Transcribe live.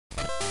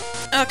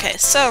Okay,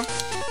 so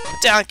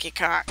Donkey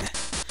Kong.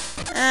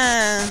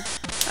 I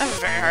have a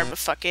very hard, but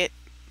fuck it.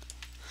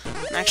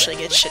 And actually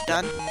get shit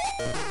done.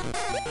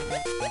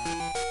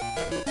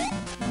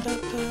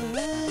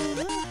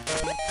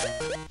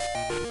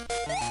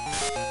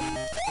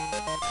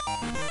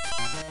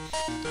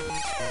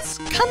 It's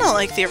kind of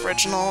like the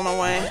original in a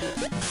way.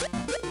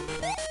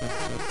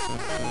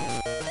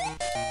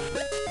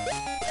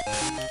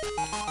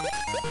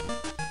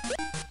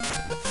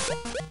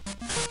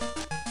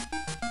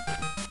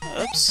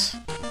 Oops.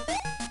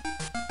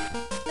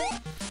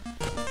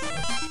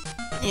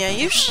 Yeah,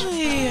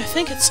 usually I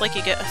think it's like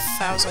you get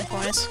 1,000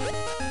 points.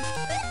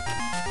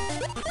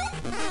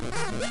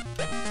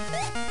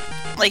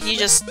 Like you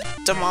just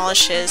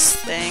demolish his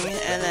thing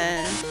and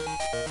then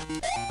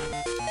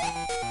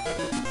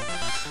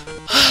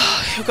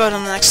you'll go to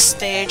the next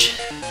stage.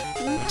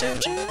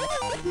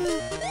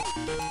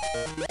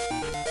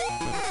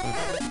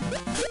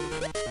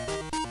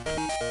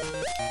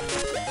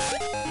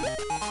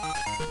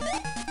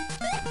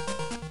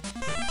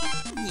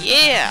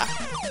 Yeah!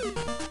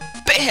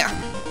 Bam!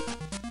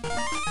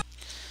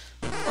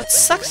 What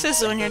sucks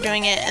is when you're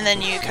doing it and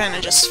then you kind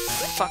of just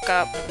fuck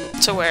up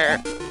to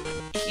where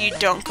you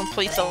don't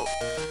complete the...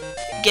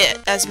 get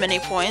as many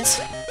points.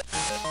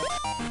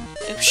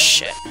 Oops,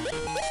 shit.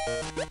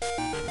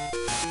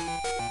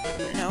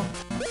 No.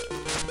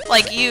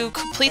 Like, you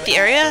complete the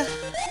area,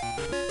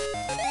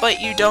 but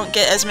you don't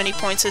get as many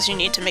points as you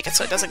need to make it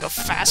so it doesn't go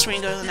fast when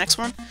you go to the next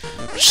one,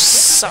 which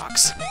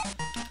sucks.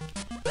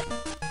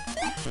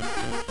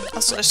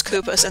 Also, there's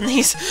Koopas in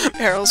these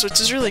barrels, which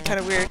is really kind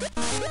of weird.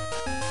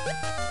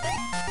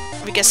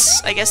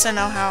 I guess I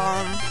know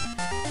how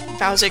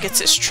Bowser gets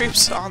his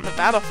troops on the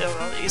battlefield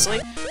really easily.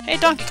 Hey,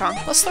 Donkey Kong,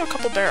 let's throw a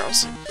couple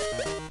barrels.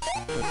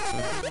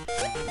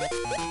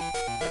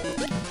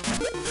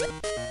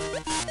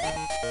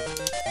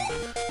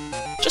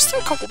 Just throw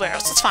a couple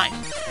barrels, it's fine.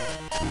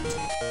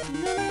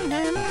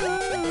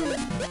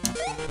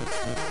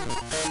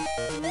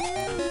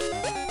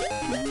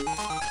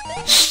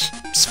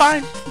 It's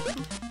fine.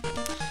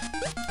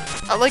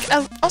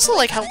 I also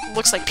like how it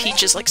looks like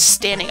Peach is like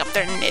standing up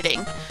there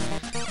knitting.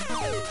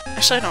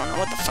 Actually, I don't know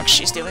what the fuck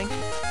she's doing.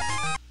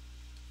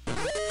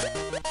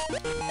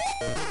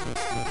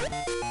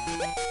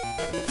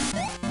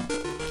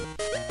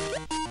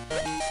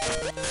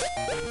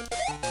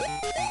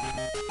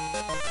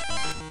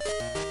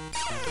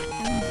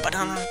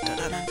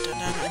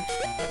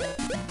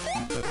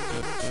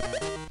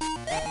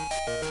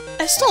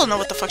 I still don't know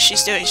what the fuck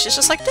she's doing. She's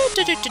just like,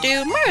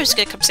 do-do-do-do-do, Mario's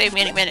gonna come save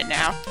me any minute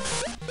now.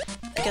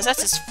 Because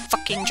that's his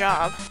fucking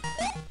job.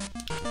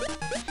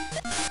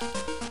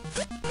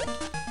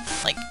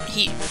 Like,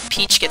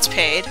 Peach gets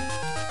paid.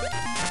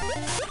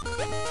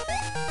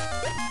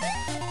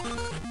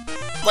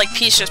 Like,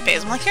 Peach just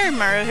pays. I'm like, here,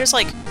 Mario, here's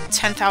like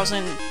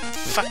 10,000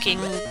 fucking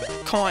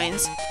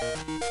coins.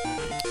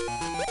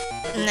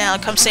 Now,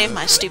 come save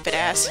my stupid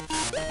ass.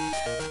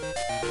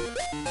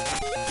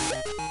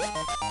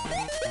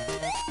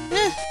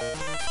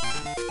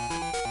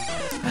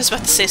 I was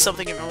about to say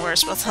something even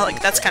worse, but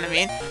like, that's kind of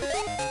mean.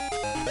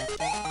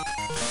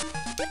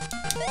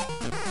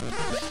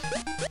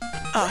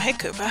 Oh, hey,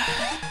 Koopa.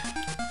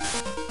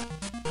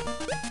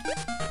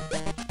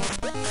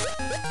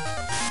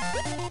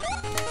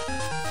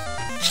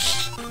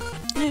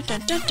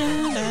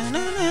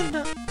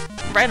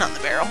 Right on the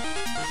barrel.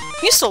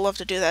 I used to love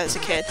to do that as a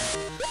kid.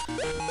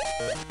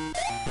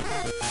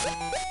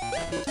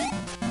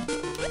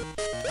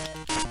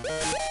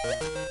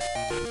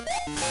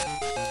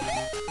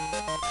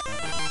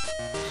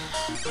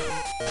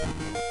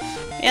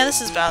 Yeah,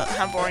 this is about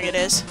how boring it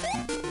is.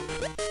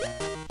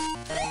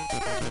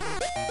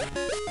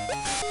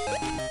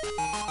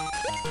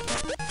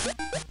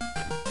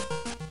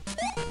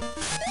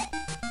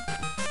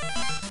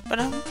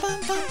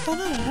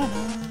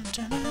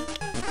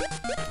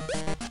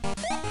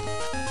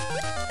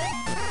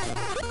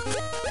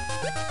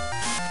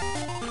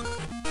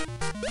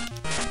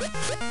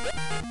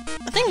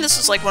 I think this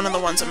is like one of the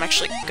ones I'm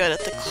actually good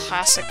at, the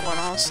classic one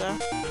also.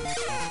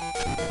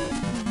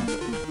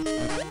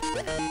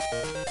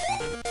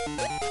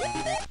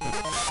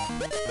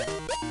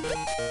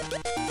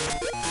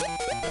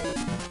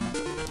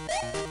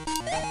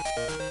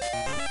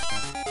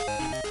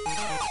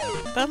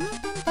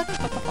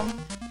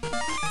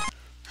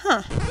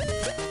 Huh.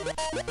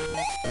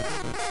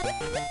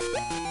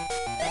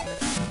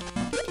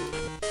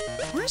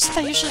 Where does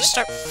that usually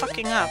start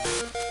fucking up?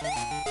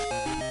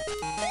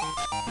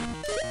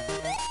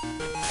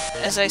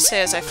 As I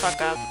say as I fuck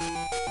up.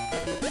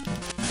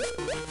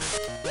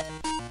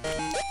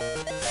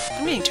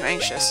 I'm being too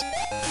anxious.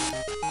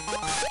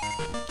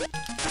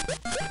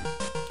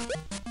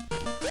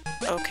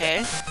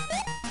 Okay.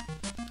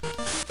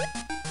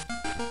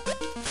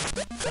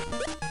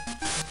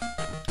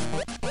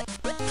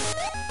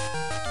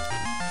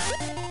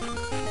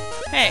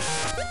 Hey.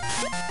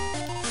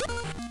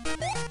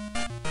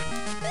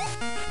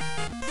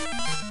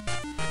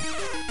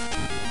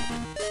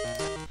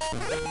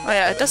 Oh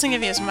yeah, it doesn't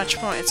give you as much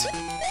points.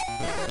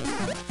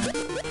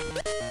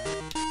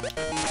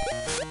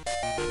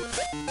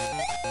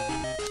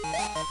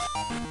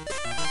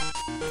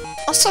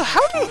 Also,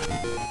 how do...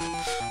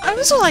 I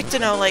would like to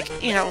know, like,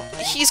 you know,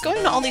 he's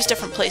going to all these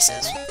different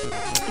places.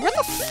 Where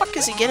the fuck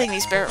is he getting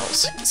these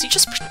barrels? Is he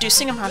just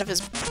producing them out of his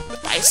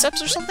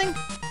biceps or something?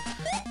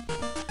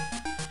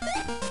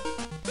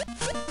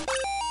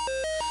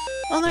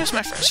 Well, there's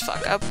my first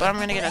fuck up, but I'm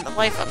gonna get into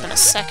life up in a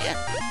second.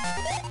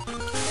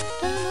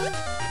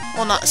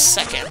 Well, not a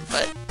second,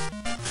 but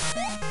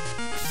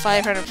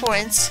 500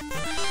 points.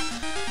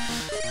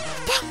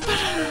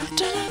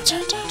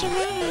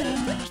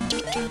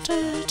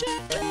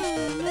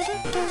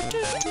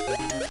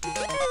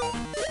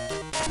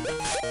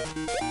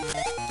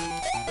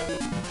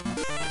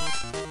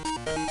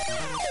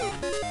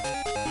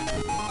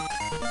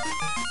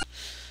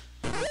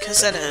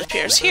 Because then it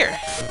appears here.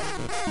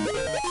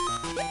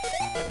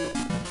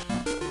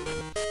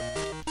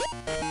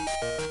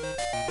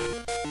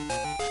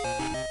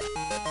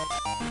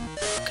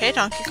 Okay,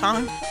 Donkey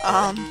Kong.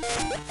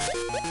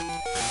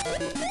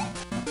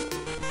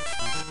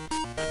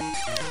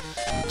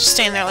 Just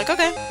staying there like,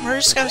 okay, we're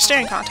just got a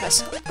staring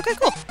contest. Okay,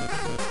 cool.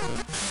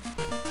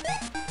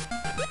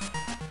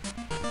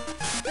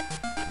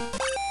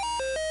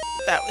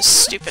 That was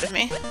stupid of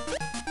me.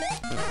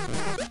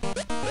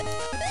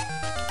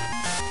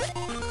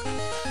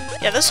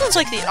 Yeah, this one's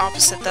like the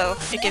opposite, though.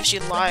 It gives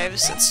you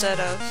lives instead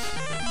of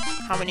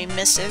how many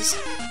misses.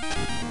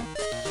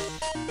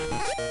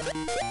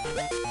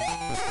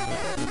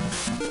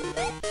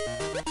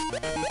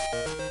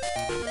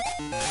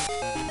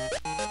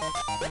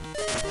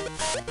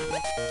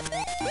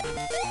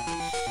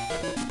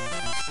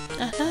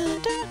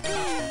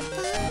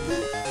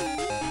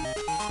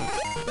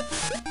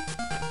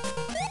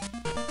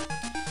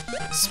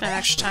 Spend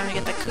extra time to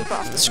get that Koopa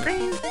off the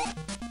screen.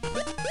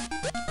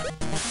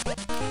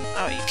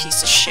 Oh, you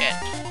piece of shit.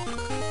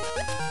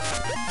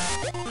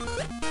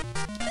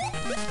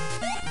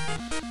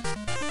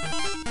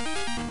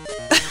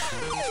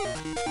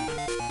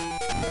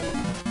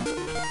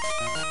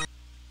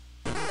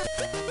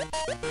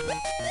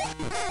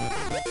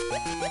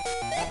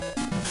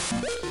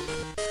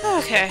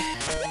 Okay.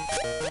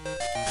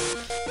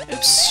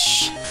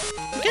 Oops.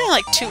 I'm getting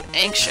like too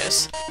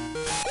anxious.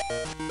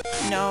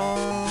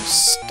 No,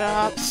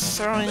 stop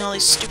throwing all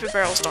these stupid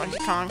barrels, Donkey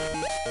Kong.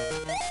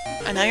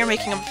 I know you're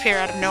making them appear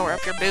out of nowhere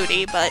up your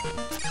booty, but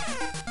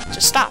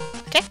just stop,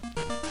 okay?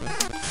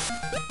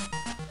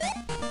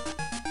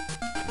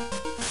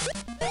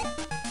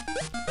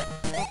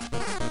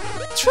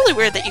 It's really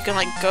weird that you can,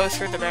 like, go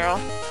through the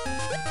barrel.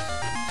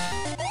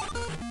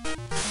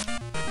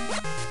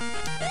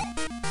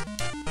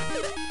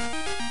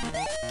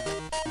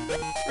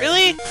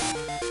 Really?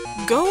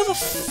 Go the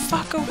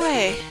fuck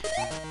away.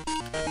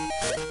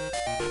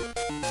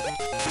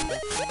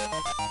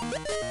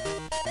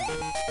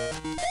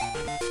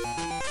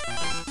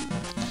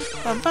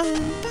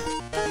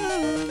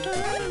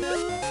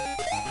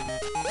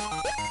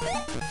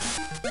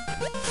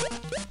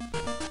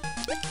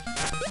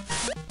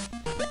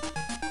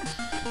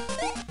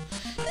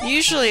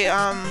 Usually,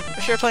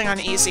 if you're playing on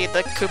easy,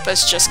 the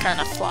Koopas just kind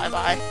of fly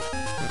by.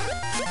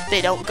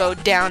 They don't go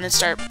down and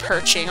start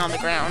perching on the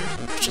ground,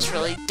 which is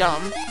really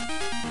dumb.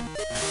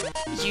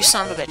 You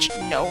son of a bitch.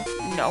 No,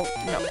 no,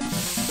 no.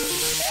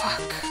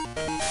 Fuck.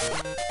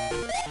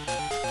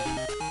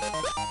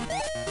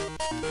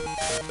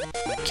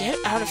 Get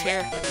out of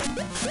here.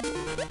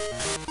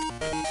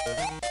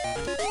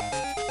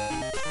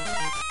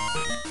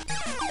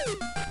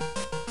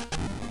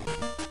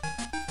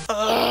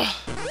 Ugh.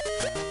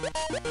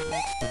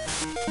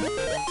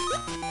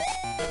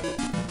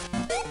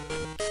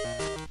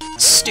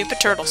 Stupid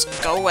turtles,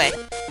 go away.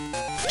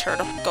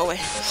 Turtle, go away.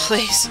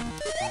 Please.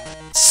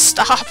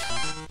 Stop.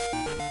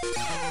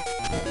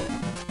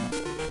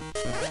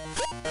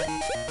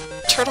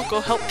 Turtle,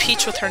 go help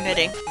Peach with her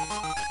knitting.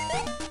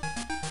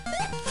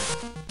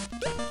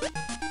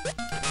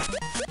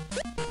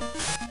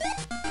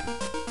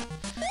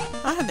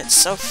 I'd have been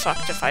so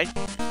fucked if I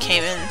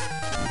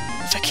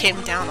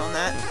came down on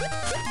that.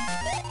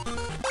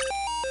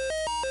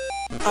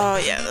 Oh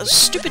yeah, those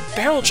stupid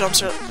barrel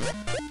jumps are...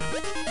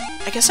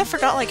 I guess I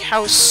forgot, like,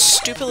 how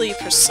stupidly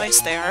precise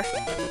they are.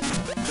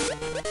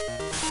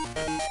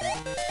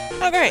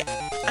 Oh great,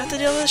 I have to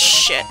deal with this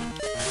shit.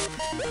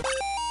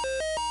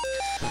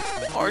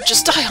 Or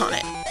just die on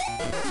it.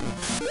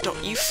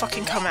 Don't you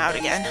fucking come out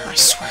again, I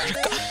swear to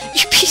God.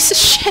 You piece of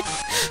shit!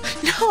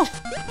 No!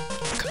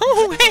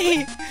 Go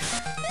away!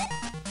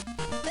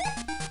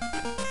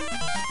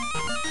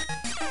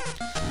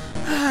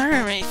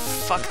 I really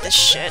fuck this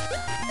shit.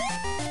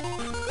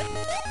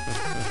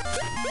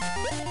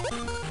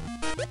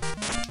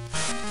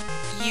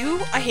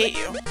 You? I hate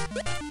you.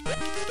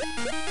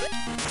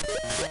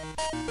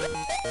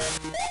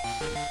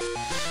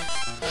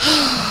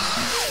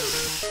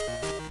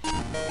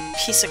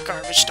 Piece of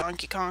garbage,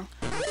 Donkey Kong.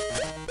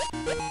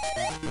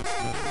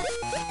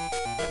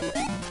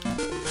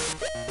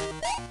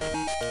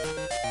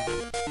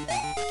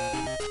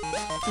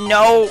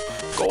 No!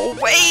 Go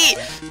away!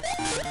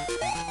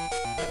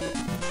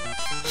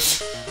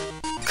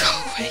 Go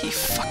away, you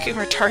fucking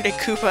retarded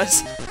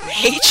Koopas. I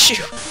hate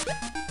you!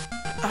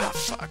 Oh,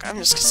 fuck. I'm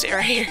just gonna stay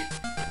right here.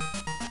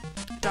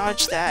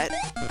 Dodge that.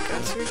 Go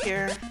through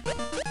here.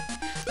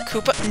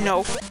 Koopa.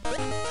 Nope.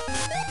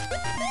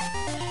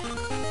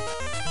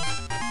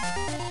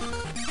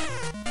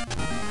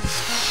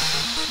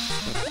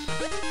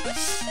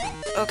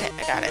 Okay,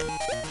 I got it.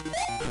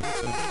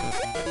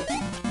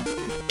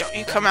 Don't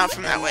you come out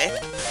from that way.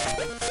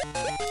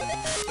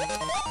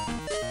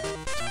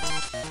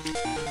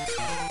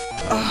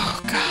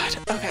 Oh, God.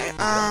 Okay,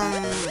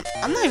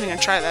 I'm not even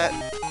gonna try that.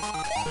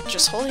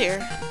 Just hold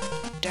here.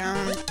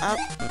 Down, up.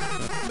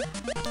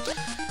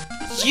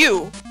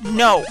 You!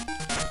 No!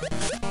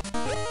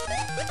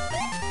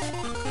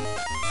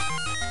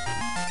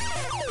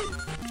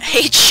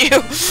 Hate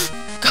you!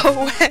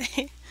 Go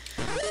away!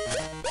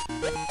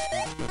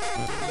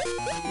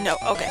 No,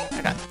 okay,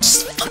 I got it.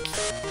 Just fuck.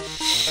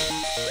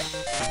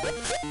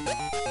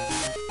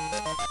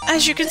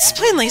 As you can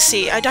plainly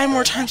see, I die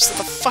more times to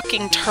the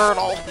fucking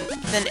turtle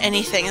than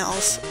anything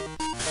else.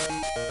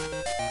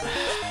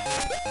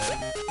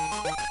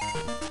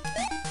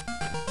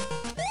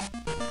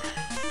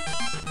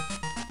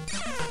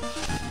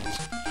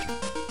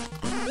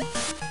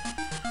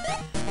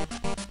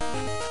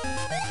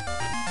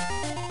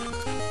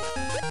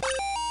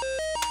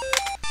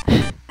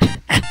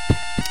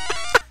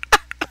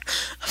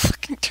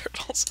 Fucking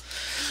turtles.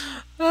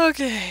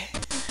 Okay.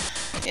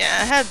 Yeah,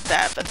 I had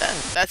that, but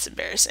that's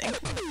embarrassing.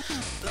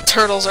 The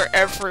turtles are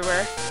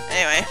everywhere.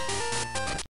 Anyway.